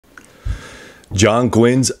John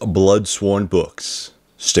Gwynne's Bloodsworn books.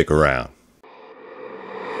 Stick around.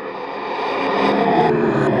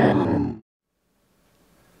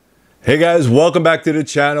 Hey guys, welcome back to the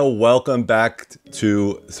channel. Welcome back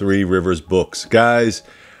to Three Rivers Books. Guys,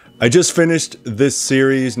 I just finished this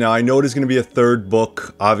series. Now I know there's going to be a third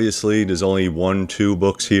book. Obviously, there's only 1-2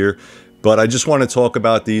 books here. But I just want to talk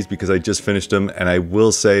about these because I just finished them, and I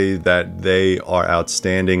will say that they are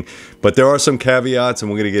outstanding. But there are some caveats, and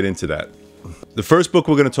we're going to get into that. The first book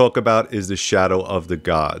we're going to talk about is The Shadow of the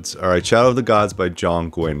Gods. All right, Shadow of the Gods by John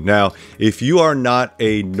Gwynne. Now, if you are not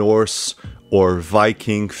a Norse or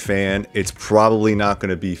Viking fan, it's probably not going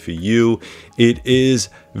to be for you. It is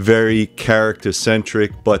very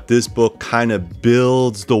character-centric, but this book kind of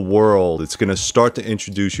builds the world. It's going to start to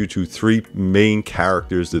introduce you to three main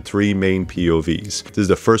characters, the three main POVs. This is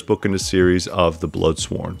the first book in the series of The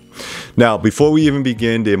Bloodsworn. Now, before we even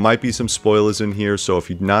begin, there might be some spoilers in here, so if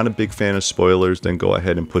you're not a big fan of spoilers, then go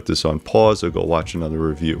ahead and put this on pause or go watch another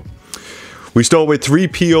review. We start with three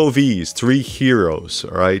POVs, three heroes,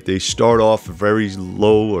 all right? They start off very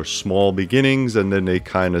low or small beginnings, and then they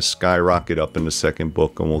kind of skyrocket up in the second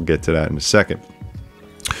book, and we'll get to that in a second.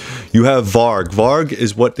 You have Varg. Varg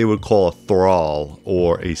is what they would call a thrall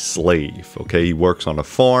or a slave, okay? He works on a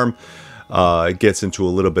farm, gets into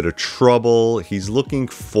a little bit of trouble. He's looking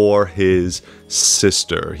for his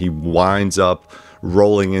sister. He winds up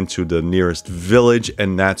rolling into the nearest village,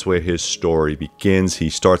 and that's where his story begins.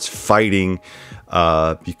 He starts fighting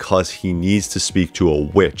because he needs to speak to a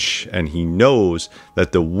witch, and he knows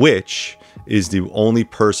that the witch is the only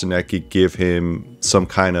person that could give him some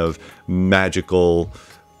kind of magical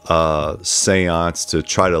seance to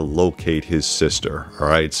try to locate his sister. All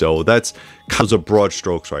right, so that's kind of broad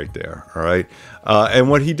strokes right there. All right,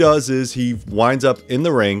 and what he does is he winds up in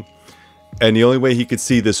the ring, and the only way he could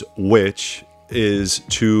see this witch is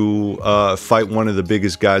to fight one of the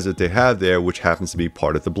biggest guys that they have there, which happens to be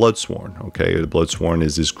part of the Bloodsworn. Okay, the Bloodsworn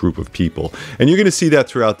is this group of people, and you're going to see that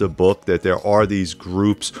throughout the book, that there are these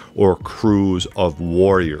groups or crews of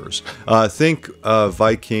warriors. Think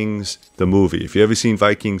Vikings the movie. If you ever seen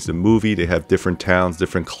Vikings the movie, they have different towns,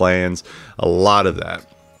 different clans, a lot of that.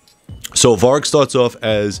 So Varg starts off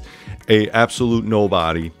as a absolute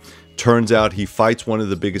nobody. Turns out he fights one of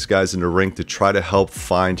the biggest guys in the ring to try to help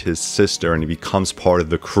find his sister, and he becomes part of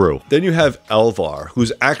the crew. Then you have Elvar,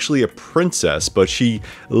 who's actually a princess, but she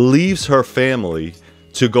leaves her family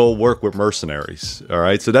to go work with mercenaries. All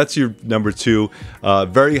right, so that's your number two.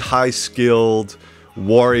 Very high-skilled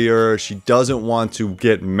warrior. She doesn't want to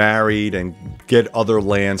get married and get other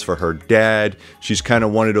lands for her dad. She's kind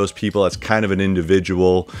of one of those people that's kind of an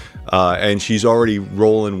individual, and she's already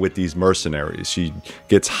rolling with these mercenaries. She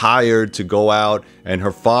gets hired to go out, and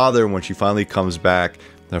her father, when she finally comes back,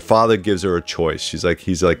 her father gives her a choice.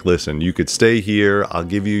 He's like, listen, you could stay here. I'll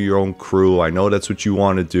give you your own crew. I know that's what you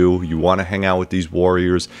want to do. You want to hang out with these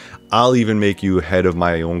warriors. I'll even make you head of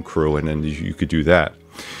my own crew, and then you could do that.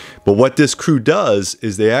 But what this crew does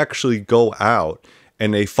is they actually go out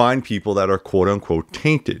and they find people that are quote unquote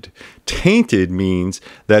tainted. Tainted means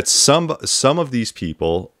that some of these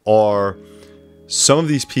people that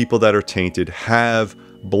are tainted have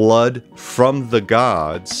blood from the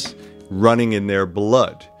gods running in their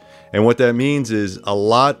blood. And what that means is a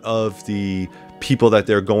lot of the people that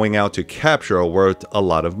they're going out to capture are worth a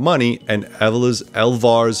lot of money, and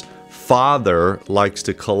Elvar's father likes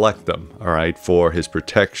to collect them, all right, for his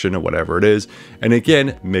protection or whatever it is, and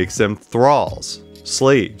again makes them thralls,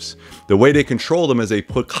 slaves. The way they control them is they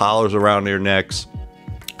put collars around their necks.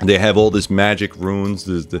 They have all this magic runes,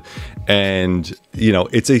 and you know,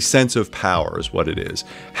 it's a sense of power is what it is.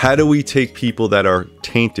 How do we take people that are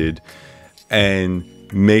tainted and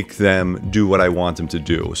make them do what I want them to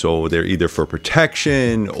do? So they're either for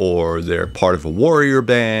protection, or they're part of a warrior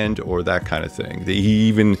band, or that kind of thing. He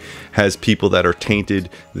even has people that are tainted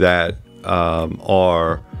that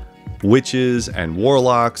are witches and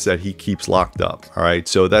warlocks that he keeps locked up. All right,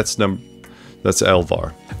 so that's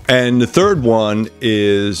Elvar. And the third one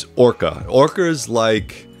is Orca. Orca is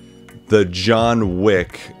like the John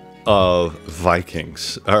Wick of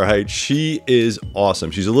Vikings. All right, she is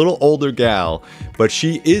awesome. She's a little older gal, but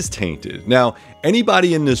she is tainted. Now,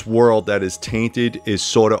 anybody in this world that is tainted is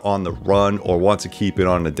sort of on the run or wants to keep it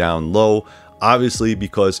on the down low, obviously,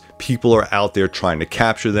 because people are out there trying to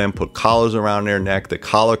capture them, put collars around their neck. The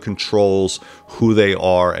collar controls who they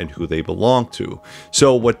are and who they belong to.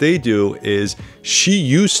 So what they do is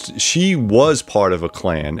she was part of a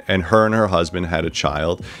clan, and her husband had a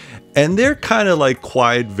child. And they're kind of like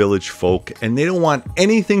quiet village folk, and they don't want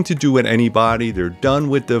anything to do with anybody. They're done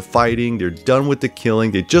with the fighting. They're done with the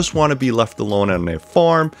killing. They just want to be left alone on their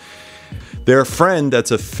farm. Their friend,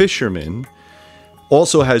 that's a fisherman,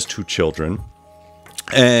 also has 2 children,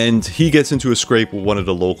 and he gets into a scrape with one of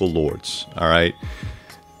the local lords. All right,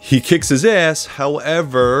 he kicks his ass.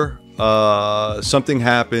 However, something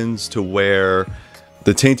happens to where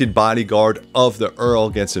the tainted bodyguard of the Earl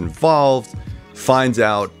gets involved, finds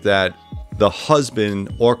out that the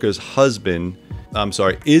husband, Orca's husband,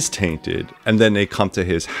 is tainted, and then they come to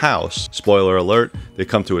his house. Spoiler alert, they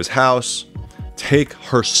come to his house, take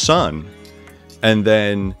her son, and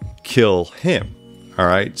then kill him. All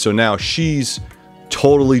right, so now she's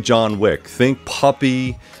totally John Wick. Think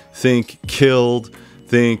puppy, think killed,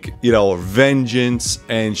 think, you know, vengeance,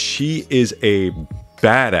 and she is a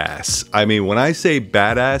badass. I mean, when I say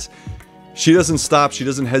badass, she doesn't stop, she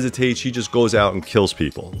doesn't hesitate, she just goes out and kills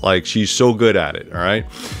people. Like, she's so good at it, all right?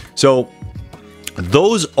 So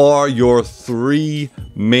those are your 3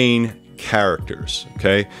 main characters,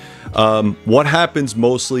 okay? What happens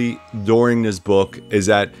mostly during this book is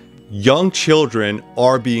that young children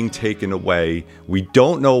are being taken away. We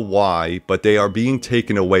don't know why, but they are being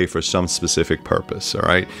taken away for some specific purpose, all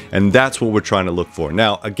right? And that's what we're trying to look for.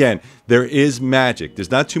 Now, again, there is magic. There's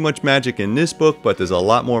not too much magic in this book, but there's a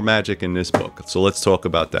lot more magic in this book. So let's talk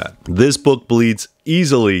about that. This book bleeds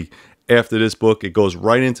easily after this book. It goes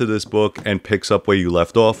right into this book and picks up where you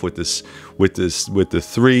left off with the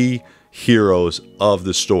 3 heroes of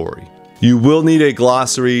the story. You will need a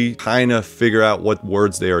glossary, kind of figure out what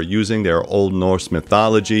words they are using. They are Old Norse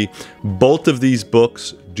mythology. Both of these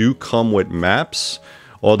books do come with maps,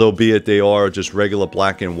 although be it they are just regular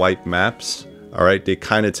black and white maps. All right, they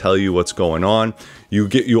kind of tell you what's going on.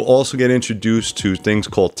 You also get introduced to things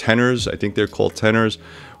called tenors. I think they're called tenors,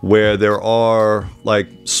 where there are like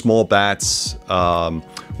small bats.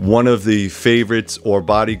 One of the favorites or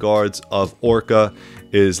bodyguards of Orca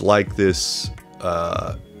is like this.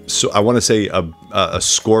 So I want to say a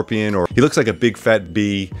scorpion, or he looks like a big fat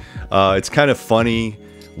bee. It's kind of funny.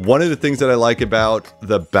 One of the things that I like about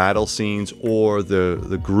the battle scenes or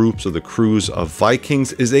the groups or the crews of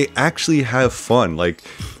Vikings is they actually have fun. Like,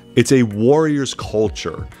 it's a warrior's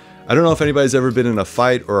culture. I don't know if anybody's ever been in a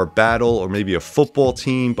fight or a battle or maybe a football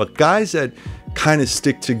team, but guys that kind of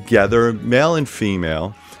stick together, male and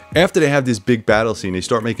female, after they have this big battle scene, they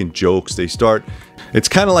start making jokes. It's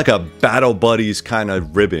kind of like a battle buddies kind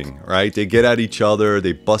of ribbing, right? They get at each other,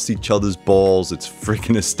 they bust each other's balls. It's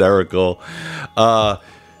freaking hysterical.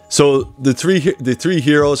 So the three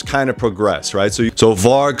heroes kind of progress, right? So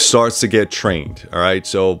Varg starts to get trained, all right?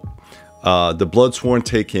 So the Bloodsworn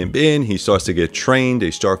take him in. He starts to get trained.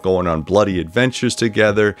 They start going on bloody adventures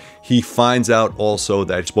together. He finds out also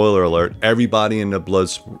that, spoiler alert, everybody in the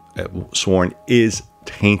Bloodsworn is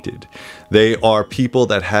tainted. They are people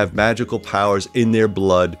that have magical powers in their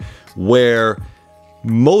blood, where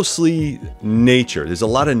mostly nature. There's a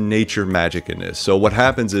lot of nature magic in this. So what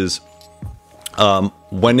happens is,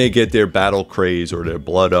 when they get their battle craze or their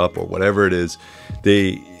blood up or whatever it is,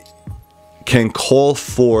 they can call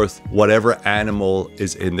forth whatever animal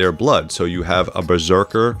is in their blood. So you have a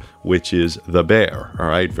berserker, which is the bear, all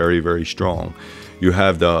right, very, very strong. You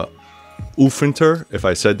have the Ufinter, if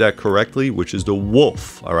I said that correctly, which is the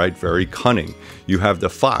wolf, all right, very cunning. You have the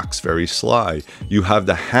fox, very sly. You have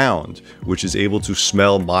the hound, which is able to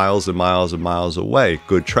smell miles and miles and miles away,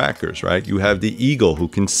 good trackers, right? You have the eagle, who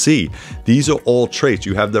can see. These are all traits.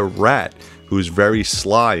 You have the rat, who's very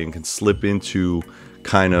sly and can slip into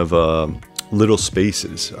kind of little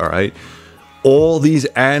spaces, all right? All these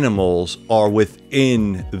animals are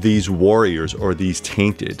within these warriors or these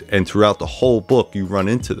tainted, and throughout the whole book you run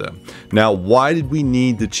into them. Now, why did we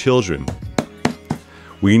need the children?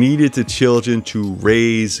 We needed the children to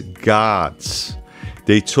raise gods.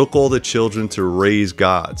 They took all the children to raise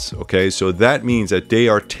gods, okay? So that means that they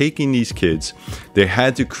are taking these kids, they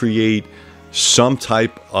had to create some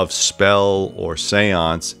type of spell or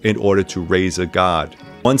seance in order to raise a god.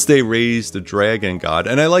 Once they raise the dragon god,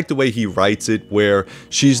 and I like the way he writes it, where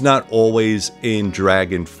she's not always in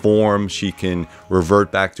dragon form, she can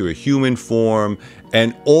revert back to a human form,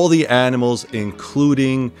 and all the animals,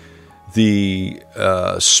 including the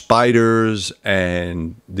spiders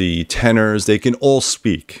and the tenors, they can all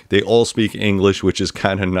speak. They all speak English, which is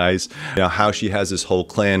kind of nice. Now, how she has this whole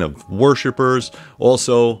clan of worshippers.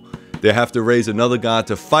 Also, they have to raise another god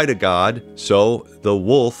to fight a god, so the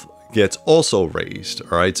wolf gets also raised,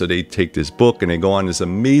 all right? So they take this book and they go on this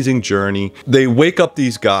amazing journey. They wake up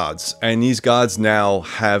these gods, and these gods now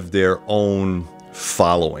have their own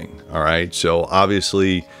following, all right? So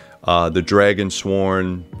obviously, the dragon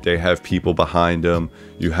sworn, they have people behind them.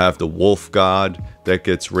 You have the wolf god that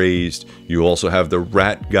gets raised. You also have the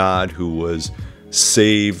rat god, who was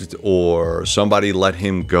saved or somebody let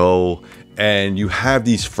him go, and you have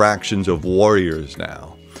these fractions of warriors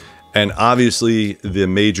now. And obviously the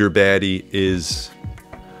major baddie is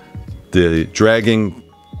the dragon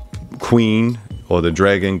queen or the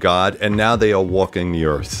dragon god, and now they are walking the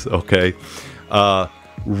earth. Okay,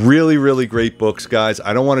 really great books, guys.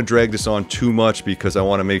 I don't want to drag this on too much because I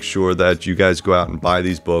want to make sure that you guys go out and buy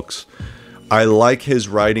these books. I like his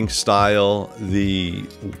writing style. The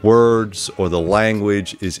words or the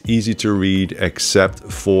language is easy to read except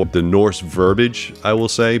for the Norse verbiage, I will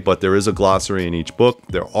say, but there is a glossary in each book.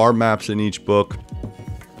 There are maps in each book.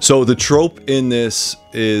 So the trope in this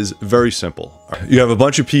is very simple. You have a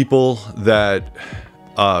bunch of people that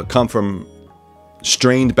come from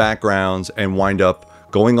strained backgrounds and wind up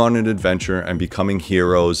going on an adventure and becoming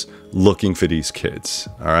heroes looking for these kids.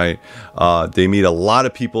 All right. They meet a lot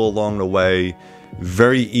of people along the way.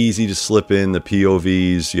 Very easy to slip in the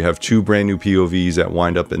POVs. You have 2 brand new POVs that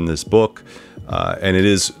wind up in this book. And it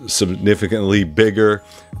is significantly bigger,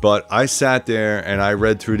 but I sat there and I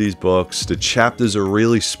read through these books. The chapters are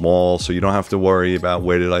really small, so you don't have to worry about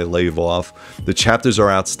where did I leave off. The chapters are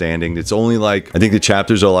outstanding. It's only like, I think the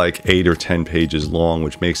chapters are like 8 or 10 pages long,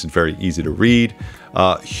 which makes it very easy to read.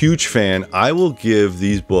 Huge fan. I will give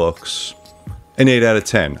these books an 8 out of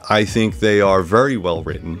 10. I think they are very well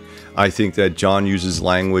written. I think that John uses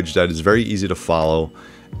language that is very easy to follow,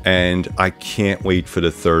 and I can't wait for the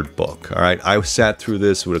 3rd book. All right, I sat through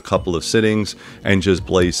this with a couple of sittings and just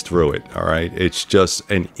blazed through it. All right, it's just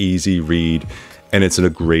an easy read and it's a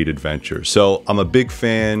great adventure. So I'm a big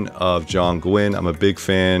fan of John Gwynne. I'm a big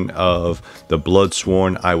fan of The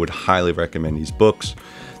Bloodsworn. I would highly recommend these books.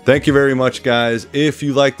 Thank you very much, guys. If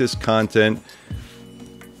you like this content,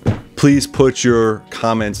 please put your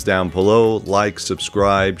comments down below, like,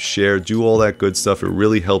 subscribe, share, do all that good stuff. It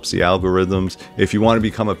really helps the algorithms. If you want to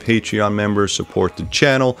become a Patreon member, support the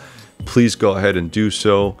channel, please go ahead and do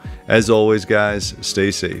so. As always, guys, stay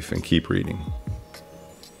safe and keep reading.